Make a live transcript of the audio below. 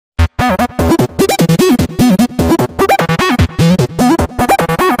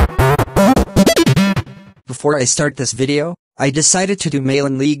before I start this video, I decided to do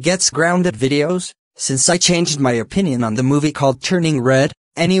Meilin Lee Gets Grounded videos, since I changed my opinion on the movie called Turning Red.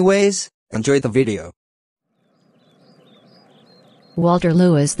 Anyways, enjoy the video. Walter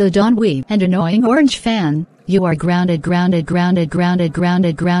Lewis, the Don Wee and annoying orange fan, you are grounded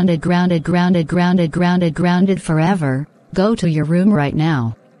forever. Go to your room right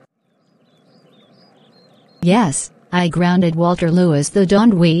now. Yes, I grounded Walter Lewis, the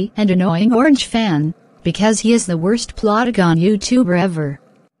Don Wee and annoying orange fan, because he is the worst Plotagon YouTuber ever.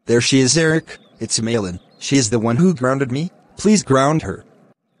 There she is, Eric. It's Meilin. She is the one who grounded me. Please ground her.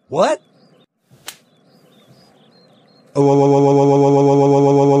 What? Oh,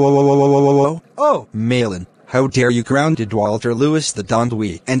 Meilin, how dare you grounded Walter Lewis, the Don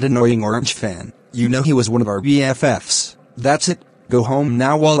Wee and annoying orange fan. You know he was one of our BFFs. That's it. Go home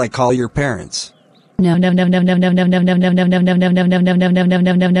now while I call your parents. No.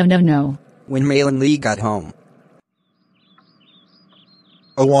 When Meilin Lee got home.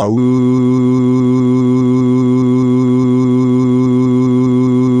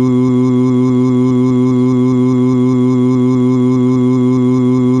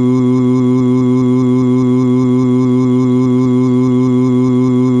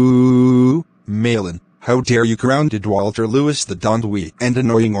 Meilin, how dare you grounded Walter Lewis, the Don Wee and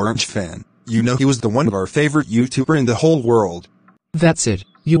annoying orange fan. You know he was the one of our favorite YouTuber in the whole world. That's it,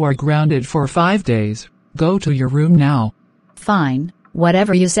 you are grounded for 5 days. Go to your room now. Fine,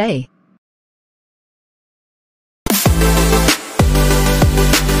 whatever you say.